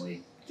were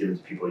recently given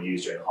to people to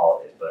use during the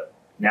holidays. But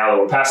now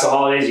that we're past the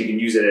holidays, you can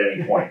use it at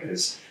any point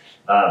because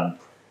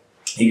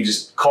you can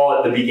just call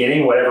it the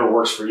beginning, whatever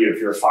works for you. If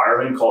you're a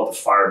fireman, call it the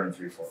fireman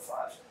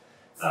 3-4-5.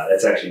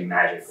 That's actually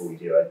magic what we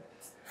do.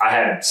 I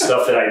had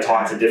stuff that I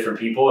taught to different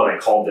people and I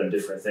called them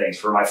different things.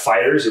 For my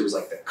fighters, it was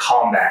like the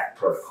combat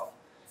protocol.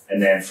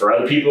 And then for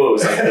other people, it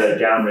was like the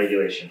down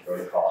regulation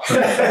protocol.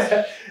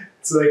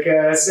 It's like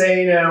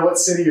saying what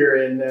city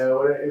you're in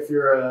if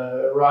you're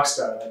a rock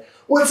star. Like,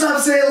 what's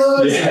up, St.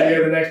 Louis? Yeah. And you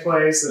go to the next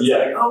place. And it's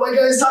like, oh my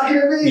God, he's talking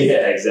to me.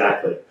 Yeah,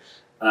 exactly.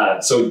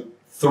 So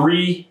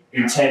 3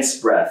 intense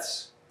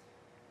breaths,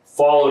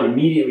 followed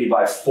immediately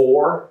by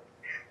 4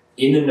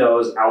 in the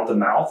nose, out the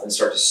mouth, and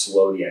start to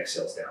slow the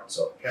exhales down.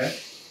 So, okay.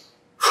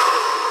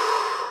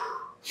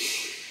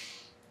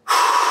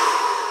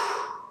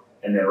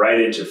 And then right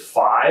into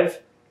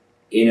 5,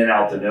 in and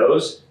out the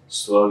nose,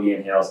 slow the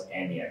inhales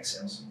and the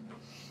exhales.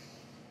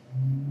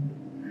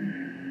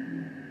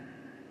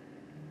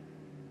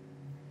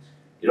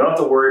 You don't have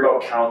to worry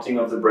about counting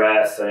of the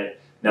breath.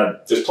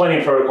 Now, there's plenty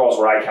of protocols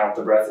where I count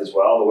the breath as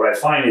well, but what I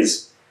find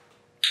is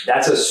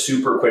that's a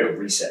super quick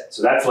reset.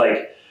 So that's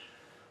like,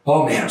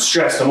 oh man, I'm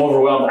stressed, I'm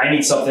overwhelmed, I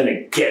need something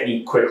to get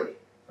me quickly.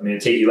 I mean,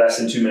 it'll take you less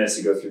than 2 minutes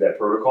to go through that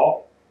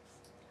protocol.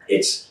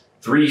 It's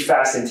 3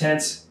 fast,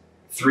 intense,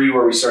 3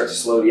 where we start to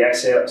slow the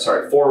exhale,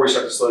 4 where we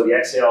start to slow the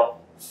exhale,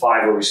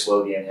 5 where we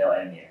slow the inhale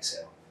and the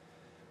exhale.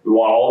 We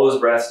want all those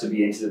breaths to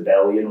be into the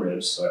belly and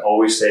ribs. So I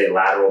always say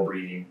lateral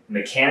breathing.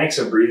 Mechanics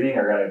of breathing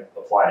are going to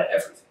apply to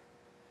everything.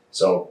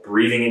 So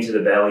breathing into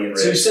the belly and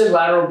ribs. So you said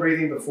lateral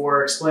breathing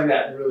before. Explain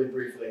that really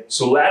briefly.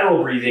 So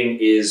lateral breathing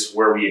is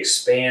where we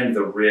expand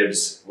the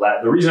ribs.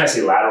 The reason I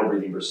say lateral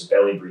breathing versus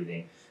belly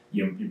breathing,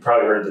 you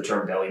probably heard the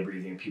term belly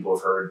breathing. People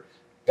have heard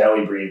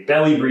belly breathe.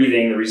 Belly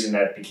breathing, the reason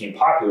that became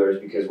popular is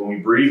because when we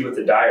breathe with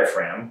the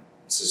diaphragm,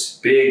 it's this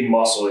big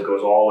muscle that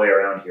goes all the way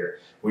around here.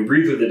 When we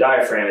breathe with the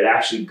diaphragm, it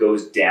actually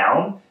goes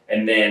down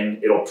and then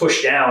it'll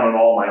push down on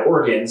all my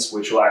organs,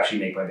 which will actually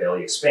make my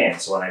belly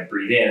expand. So when I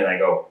breathe in and I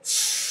go,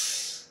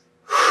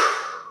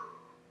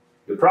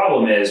 the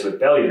problem is with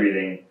belly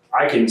breathing,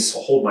 I can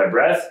hold my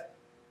breath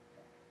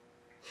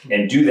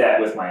and do that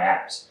with my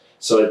abs.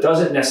 So it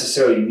doesn't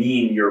necessarily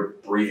mean you're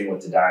breathing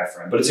with the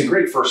diaphragm, but it's a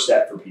great first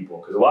step for people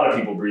because a lot of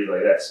people breathe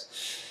like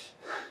this,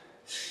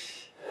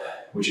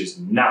 which is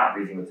not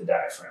breathing with the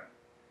diaphragm.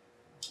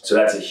 So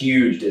that's a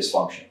huge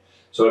dysfunction.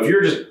 So if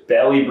you're just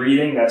belly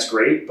breathing, that's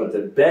great, but the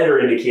better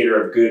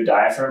indicator of good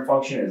diaphragm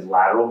function is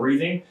lateral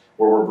breathing,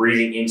 where we're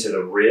breathing into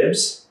the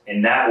ribs,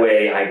 and that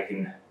way I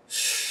can,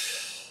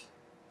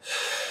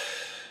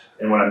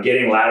 and when I'm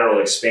getting lateral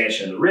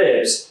expansion of the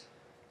ribs,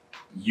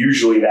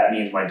 usually that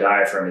means my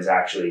diaphragm is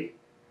actually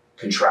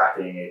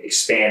contracting,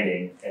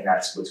 expanding, and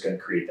that's what's going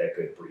to create that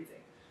good breathing.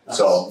 Nice.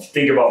 So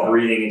think about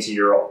breathing into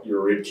your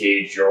rib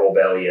cage, your whole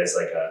belly as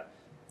like a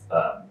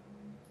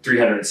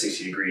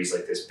 360 degrees,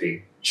 like this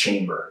big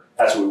chamber.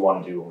 That's what we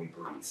want to do when we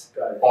breathe.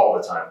 Got it. All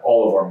the time,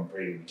 all of our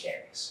breathing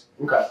mechanics.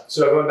 Okay,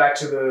 so going back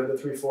to the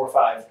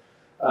 3-4-5.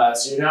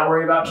 So you're not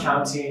worried about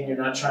counting. You're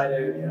not trying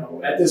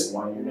to, at this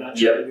point, you're not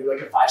trying to do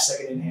like a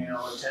 5-second inhale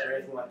or 10 or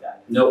anything like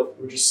that. Nope.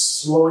 We're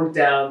just slowing it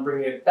down,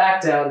 bringing it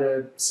back down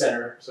to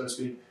center, so to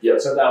speak.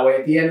 Yep. So that way,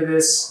 at the end of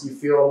this, you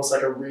feel almost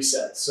like a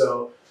reset.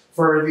 So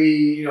for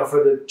the,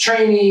 for the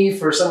trainee,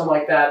 for someone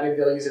like that, maybe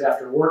they'll use it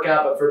after a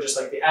workout. But for just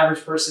like the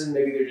average person,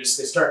 maybe they're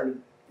starting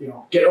to,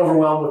 get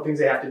overwhelmed with things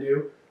they have to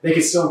do. They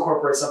can still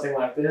incorporate something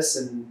like this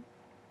and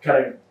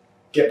kind of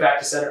get back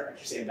to center. I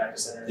keep saying back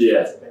to center.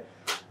 Yeah.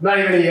 I'm not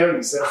even a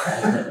yogi, so.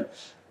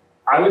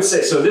 I would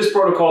say, so this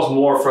protocol is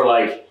more for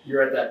like,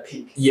 you're at that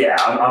peak. Yeah,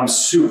 I'm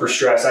super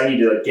stressed. I need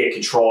to like get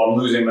control. I'm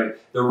losing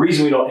the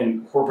reason we don't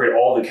incorporate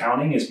all the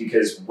counting is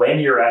because when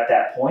you're at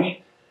that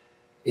point,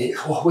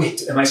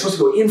 wait, am I supposed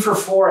to go in for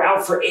 4,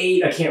 out for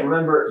 8? I can't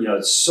remember.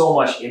 It's so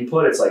much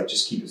input. It's like,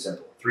 just keep it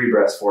simple. 3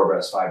 breaths, 4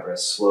 breaths, 5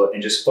 breaths, slow,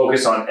 and just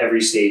focus on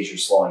every stage you're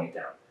slowing it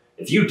down.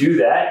 If you do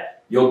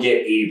that, you'll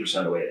get 80%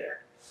 of the way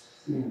there.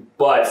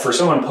 But for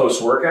someone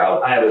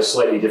post-workout, I have a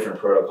slightly different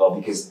protocol,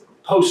 because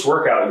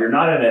post-workout, you're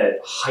not in a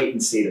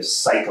heightened state of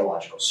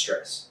psychological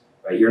stress,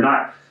 right? You're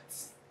not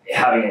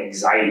having an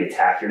anxiety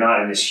attack. You're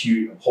not in this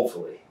huge,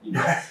 hopefully,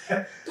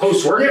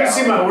 post-workout. You haven't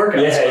seen my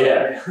workouts.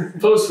 Yeah.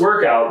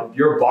 Post-workout,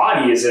 your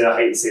body is in a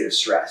heightened state of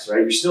stress, right?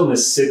 You're still in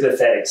this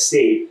sympathetic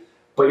state,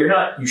 but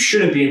you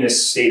shouldn't be in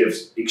this state of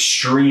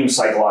extreme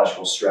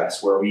psychological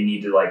stress where we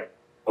need to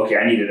okay,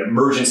 I need an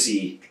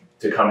emergency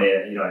to come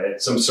in,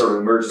 some sort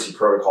of emergency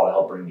protocol to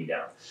help bring me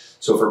down.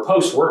 So for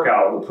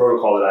post-workout, the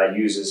protocol that I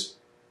use is,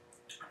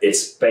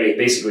 it's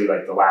basically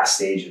like the last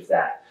stage of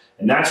that.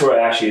 And that's where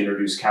I actually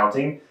introduce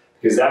counting,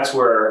 because that's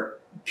where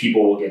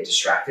people will get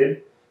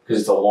distracted, because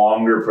it's a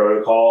longer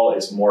protocol,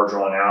 it's more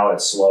drawn out,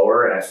 it's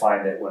slower. And I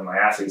find that when my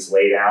athletes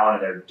lay down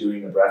and they're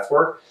doing the breath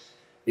work,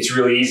 it's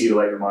really easy to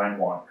let your mind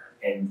wander.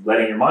 And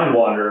letting your mind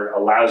wander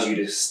allows you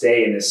to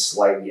stay in this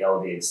slightly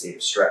elevated state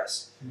of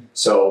stress.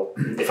 So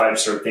if I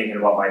start thinking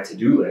about my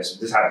to-do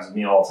list, this happens to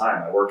me all the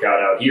time. I work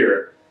out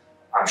here,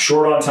 I'm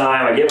short on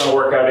time, I get my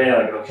workout in,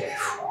 I'm like, okay,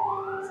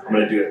 I'm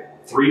gonna do a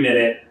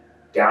 3-minute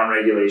down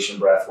regulation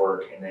breath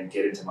work and then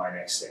get into my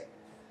next thing.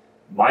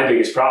 My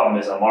biggest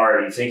problem is I'm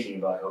already thinking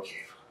about,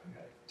 okay, I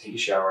gotta take a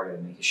shower, I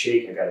gotta make a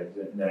shake, and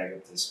then I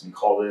got this, we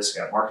call this,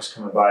 I got Marcus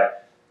coming by.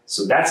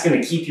 So that's going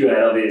to keep you in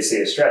an elevated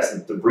state of stress.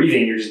 The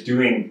breathing, you're just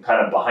doing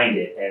kind of behind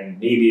it, and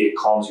maybe it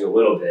calms you a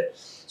little bit.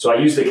 So I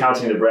use the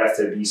counting of the breath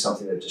to be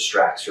something that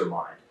distracts your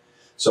mind.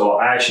 So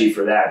I actually,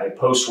 for that, like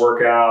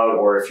post-workout,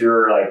 or if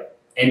you're like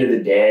end of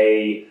the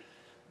day,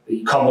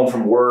 you come home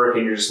from work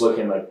and you're just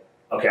looking like,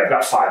 okay, I've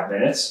got 5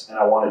 minutes and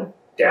I want to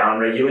down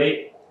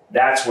regulate.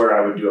 That's where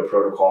I would do a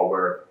protocol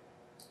where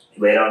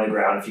you lay down on the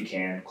ground if you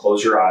can,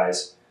 close your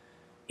eyes,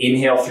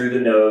 inhale through the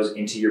nose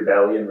into your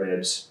belly and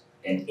ribs,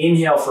 and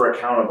inhale for a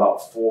count of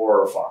about 4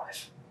 or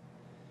 5.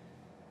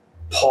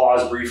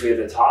 Pause briefly at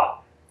the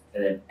top,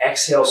 and then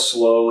exhale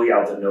slowly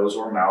out the nose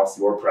or mouth,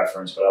 your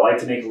preference. But I like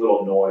to make a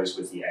little noise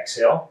with the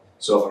exhale.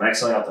 So if I'm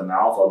exhaling out the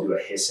mouth, I'll do a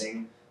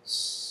hissing. If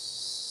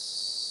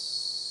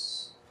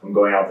I'm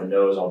going out the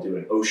nose, I'll do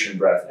an ocean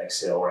breath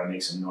exhale where I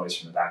make some noise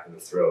from the back of the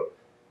throat.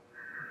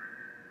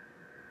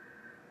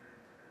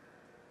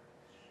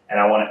 And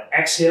I want to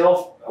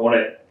exhale,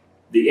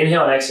 the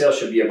inhale and exhale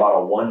should be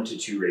about a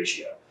 1-to-2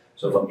 ratio.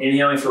 So if I'm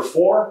inhaling for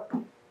 4,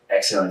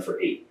 exhaling for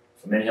 8.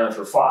 If I'm inhaling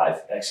for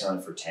 5,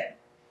 exhaling for 10.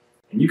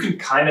 And you can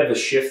kind of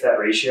shift that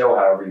ratio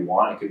however you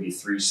want. It could be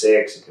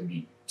 3-6, it could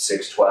be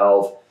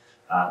 6-12.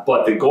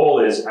 But the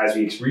goal is, as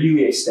we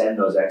really extend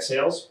those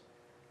exhales,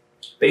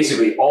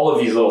 basically all of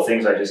these little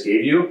things I just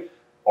gave you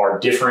are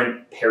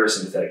different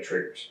parasympathetic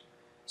triggers.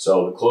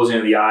 So the closing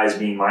of the eyes,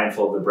 being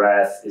mindful of the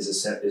breath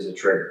is a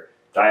trigger.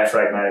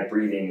 Diaphragmatic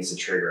breathing is a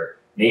trigger.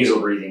 Nasal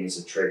breathing is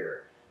a trigger.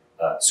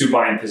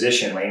 Supine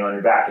position, laying on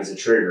your back, is a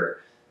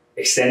trigger.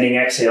 Extending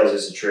exhales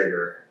is a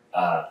trigger.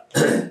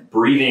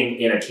 Breathing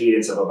in a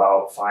cadence of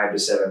about 5 to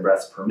 7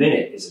 breaths per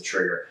minute is a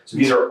trigger. So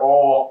these are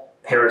all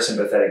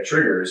parasympathetic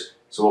triggers.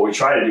 So what we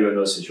try to do in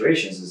those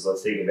situations is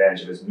let's take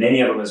advantage of as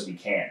many of them as we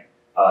can.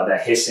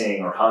 That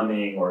hissing or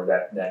humming or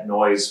that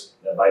noise,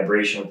 that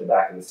vibration with the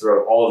back of the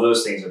throat, all of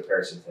those things are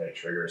parasympathetic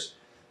triggers.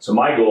 So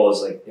my goal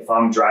is, like, if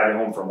I'm driving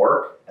home from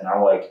work and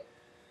I'm like,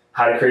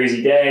 had a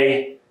crazy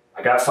day,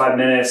 I got 5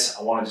 minutes,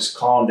 I want to just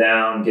calm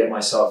down, get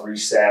myself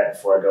reset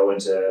before I go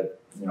into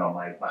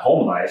my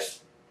home life,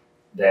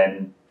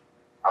 then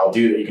I'll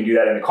do that. You can do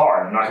that in the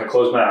car. I'm not going to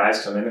close my eyes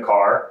because I'm in the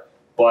car,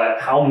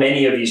 but how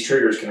many of these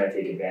triggers can I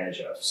take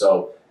advantage of?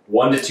 So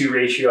 1-to-2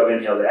 ratio of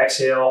inhale to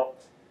exhale,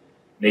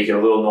 making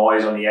a little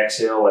noise on the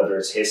exhale, whether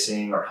it's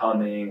hissing or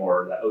humming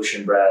or the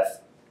ocean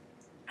breath.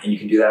 And you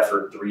can do that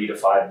for 3 to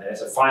 5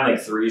 minutes. I find like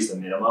 3 is the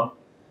minimum,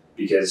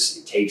 because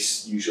it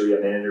takes usually a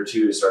minute or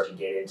 2 to start to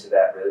get into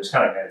that rhythm. It's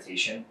kind of like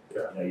meditation.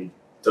 Yeah. You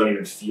don't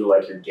even feel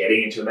like you're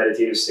getting into a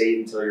meditative state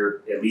until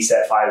you're at least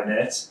at 5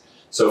 minutes.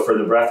 So for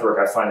the breath work,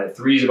 I find that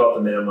 3 is about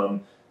the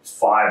minimum,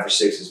 5 or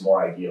 6 is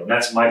more ideal. And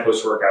that's my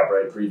post-workout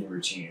breathing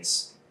routine.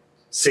 It's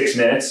 6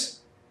 minutes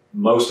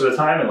most of the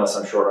time, unless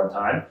I'm short on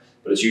time.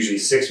 But it's usually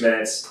 6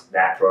 minutes,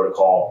 that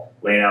protocol,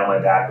 laying out on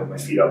my back with my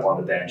feet up on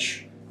the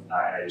bench, and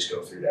I just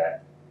go through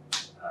that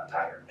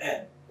pattern.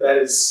 Man, that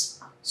is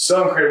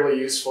so incredibly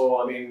useful.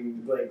 I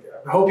mean, like,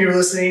 I hope you're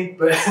listening,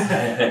 but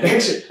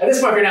actually, at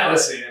this point, if you're not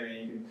listening, I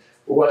mean,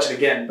 we'll watch it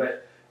again.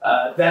 But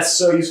that's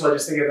so useful. I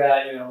just think of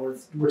that,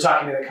 we're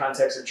talking in the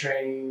context of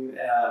training.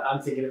 I'm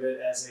thinking of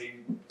it as a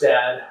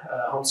dad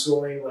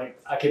homeschooling.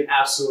 Like, I can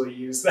absolutely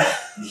use that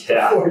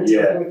for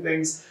dealing with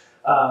things.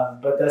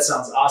 But that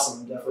sounds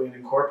awesome. I'm definitely going to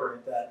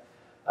incorporate that.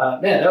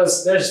 Man,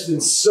 there's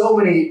been so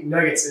many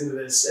nuggets into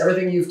this.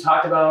 Everything you've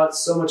talked about,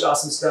 so much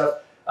awesome stuff.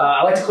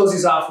 I like to close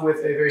these off with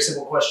a very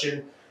simple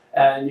question,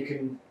 and you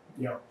can,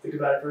 think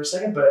about it for a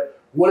second.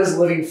 But what does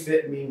living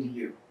fit mean to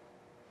you?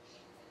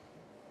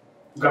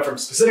 We've gone from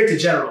specific to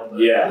general.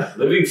 Yeah,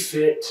 living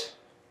fit.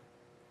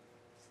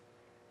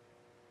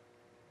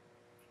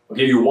 I'll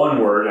give you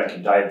one word. I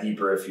can dive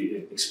deeper if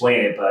you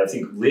explain it, but I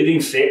think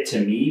living fit to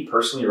me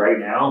personally right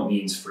now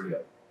means freedom.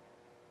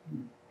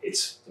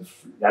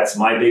 That's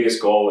my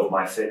biggest goal with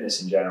my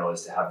fitness in general,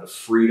 is to have the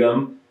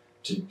freedom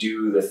to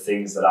do the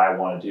things that I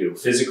want to do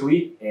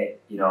physically. And,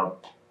 you know,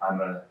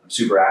 I'm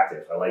super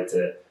active. I like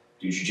to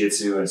do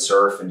jiu-jitsu and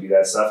surf and do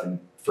that stuff. And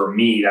for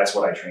me, that's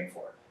what I train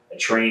for. I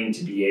train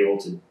to be able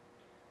to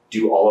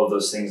do all of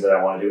those things that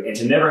I want to do and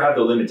to never have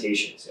the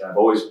limitations. You know, I've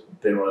always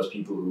been one of those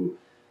people who,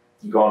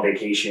 you go on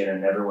vacation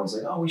and everyone's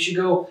like, oh, we should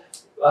go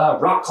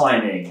rock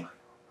climbing.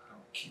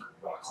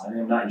 Rock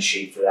climbing, I'm not in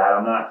shape for that.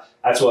 I'm not.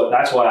 That's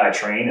why I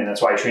train, and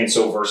that's why I train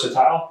so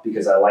versatile,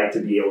 because I like to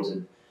be able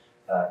to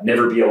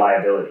never be a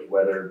liability.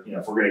 Whether, you know,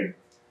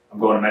 I'm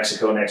going to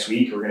Mexico next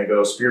week, we're gonna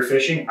go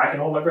spearfishing. I can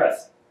hold my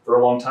breath for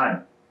a long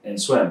time and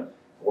swim.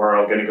 Or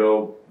I'm gonna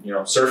go, you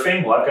know,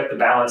 surfing. Well, I've got the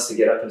balance to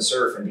get up and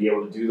surf and be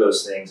able to do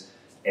those things.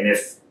 And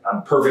if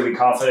I'm perfectly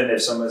confident,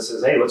 if someone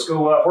says, hey, let's go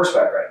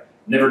horseback ride.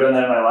 Never done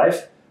that in my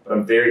life. But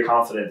I'm very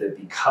confident that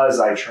because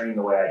I train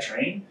the way I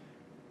train,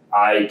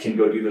 I can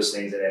go do those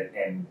things,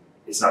 and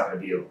it's not going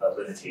to be a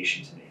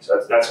limitation to me.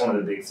 So that's one of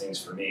the big things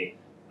for me.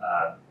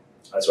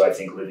 That's what I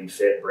think living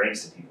fit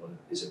brings to people,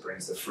 is it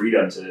brings the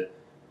freedom to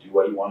do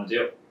what you want to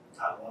do.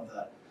 I love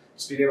that.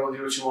 Just being able to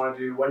do what you want to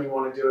do, when you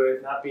want to do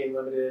it, not being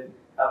limited,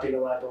 not being a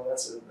liability.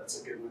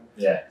 That's a good one.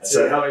 Yeah.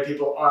 So how many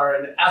people are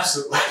an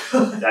absolute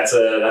liability? That's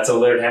a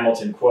Laird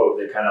Hamilton quote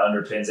that kind of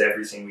underpins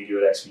everything we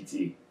do at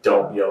XPT.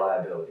 Don't be a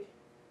liability.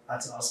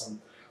 That's awesome.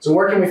 So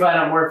where can we find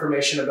out more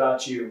information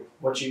about you,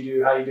 what you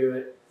do, how you do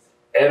it?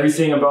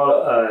 Everything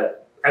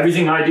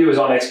I do is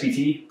on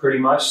XPT pretty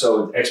much.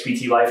 So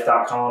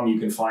xptlife.com, you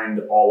can find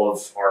all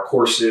of our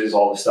courses,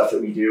 all the stuff that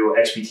we do.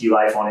 XPT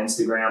Life on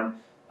Instagram.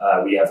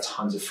 We have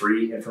tons of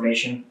free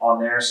information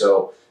on there.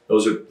 So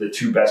those are the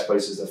two best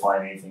places to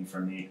find anything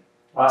from me.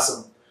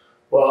 Awesome.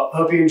 Well,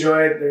 hope you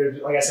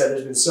enjoyed. Like I said,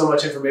 there's been so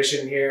much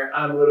information here.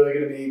 I'm literally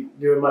going to be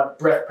doing my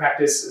breath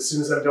practice as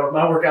soon as I'm done with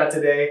my workout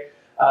today.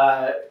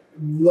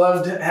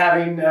 Loved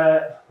having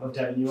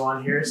you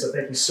on here. So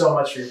thank you so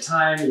much for your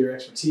time, your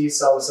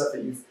expertise, all the stuff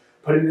that you've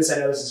put in this. I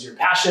know this is your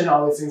passion,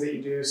 all these things that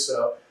you do.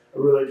 So I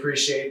really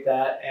appreciate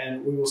that.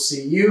 And we will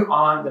see you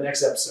on the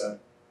next episode.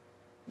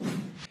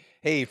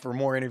 Hey, for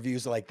more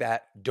interviews like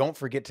that, don't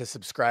forget to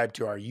subscribe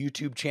to our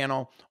YouTube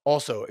channel.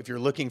 Also, if you're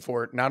looking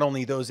for not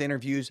only those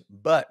interviews,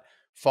 but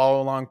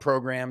follow along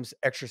programs,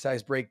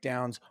 exercise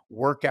breakdowns,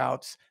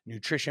 workouts,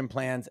 nutrition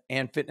plans,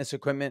 and fitness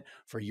equipment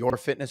for your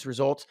fitness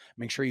results,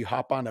 make sure you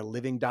hop on to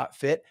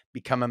living.fit,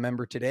 become a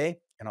member today,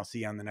 and I'll see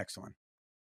you on the next one.